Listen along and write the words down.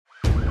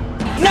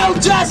No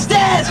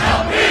justice!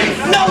 No peace!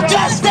 No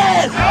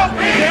justice! No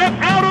peace! Get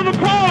out of the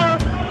car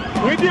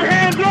with your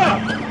hands up!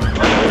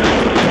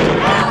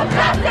 No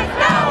justice,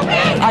 no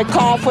peace! I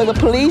call for the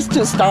police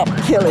to stop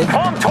killing.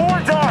 Come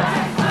towards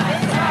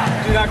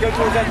us! Do not go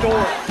towards that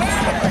door.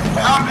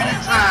 How many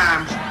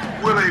times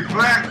will a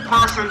black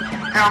person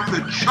have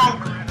to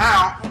choke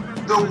out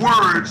the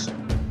words,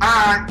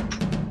 I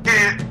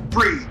can't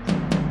breathe?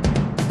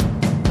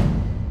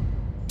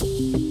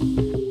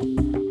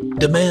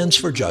 Demands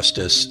for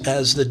justice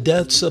as the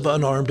deaths of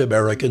unarmed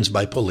Americans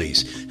by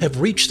police have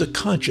reached the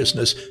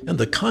consciousness and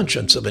the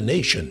conscience of a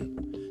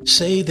nation.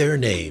 Say their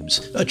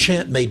names, a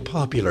chant made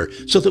popular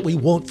so that we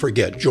won't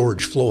forget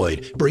George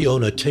Floyd,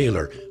 Breonna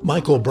Taylor,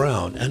 Michael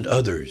Brown, and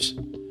others.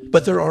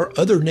 But there are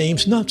other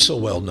names not so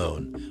well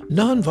known,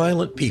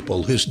 nonviolent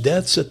people whose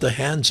deaths at the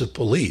hands of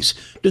police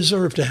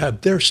deserve to have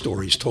their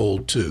stories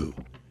told too.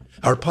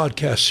 Our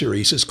podcast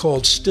series is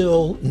called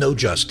Still No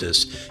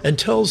Justice and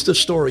tells the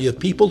story of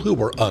people who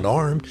were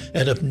unarmed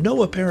and of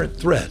no apparent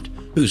threat,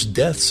 whose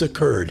deaths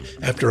occurred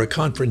after a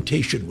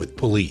confrontation with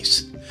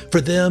police.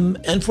 For them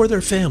and for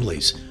their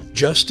families,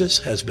 justice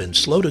has been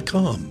slow to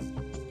come,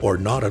 or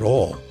not at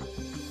all.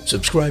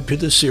 Subscribe to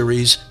the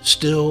series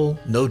Still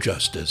No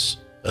Justice,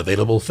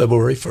 available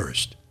February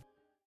 1st.